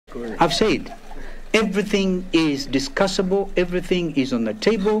I've said everything is discussable, everything is on the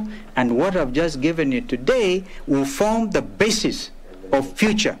table, and what I've just given you today will form the basis of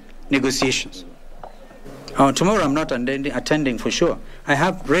future negotiations. Tomorrow I'm not attending for sure. I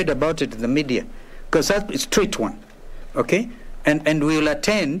have read about it in the media, because that's a straight one, okay? And we will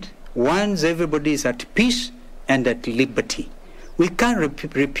attend once everybody is at peace and at liberty. We can't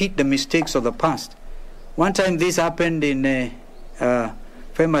repeat the mistakes of the past. One time this happened in a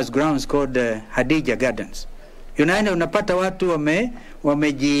famous grounds called Hadija Gardens. Unaenda unapata watu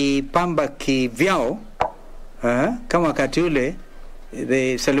wamejipamba kivyao, kama wakati ule,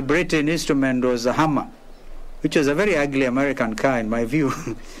 the celebrated instrument was a hammer, which was a very ugly American car in my view.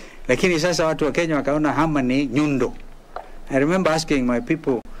 Lakini sasa watu wa Kenya wakaona hammer ni nyundo. I remember asking my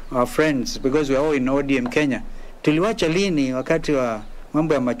people, our friends, because we are all in ODM Kenya, tuliwacha lini wakati wa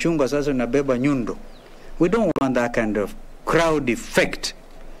mambo ya machungwa sasa unabeba nyundo? We don't want that kind of crowd effect.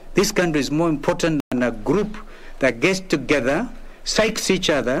 This country is more important than a group that gets together, psychs each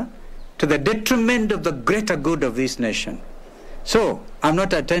other to the detriment of the greater good of this nation. So, I'm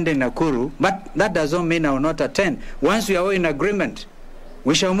not attending Nakuru, but that doesn't mean I will not attend. Once we are all in agreement,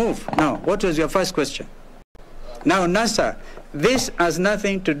 we shall move. Now, what was your first question? Now, NASA, this has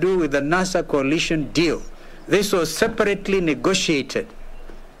nothing to do with the NASA coalition deal. This was separately negotiated,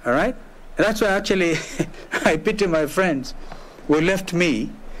 all right? That's why actually I pity my friends who left me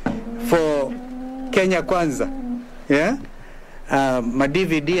for Kenya Kwanza, yeah? My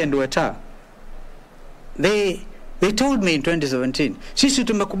DVD and Weta. They told me in 2017, sisi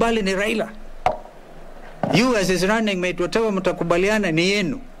tumekubali ni Raila. You as his running mate, whatever mtakubaliana ni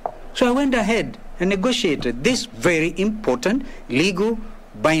yenu. So I went ahead and negotiated this very important legal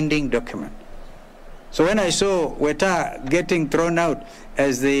binding document. So when I saw Weta getting thrown out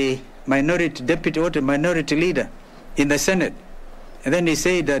as the minority deputy or the minority leader in the Senate, and then he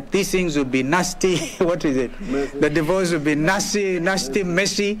said that these things would be nasty, what is it? Messy. The divorce would be nasty,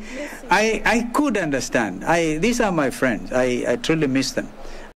 messy. I could understand. These are my friends. I truly miss them.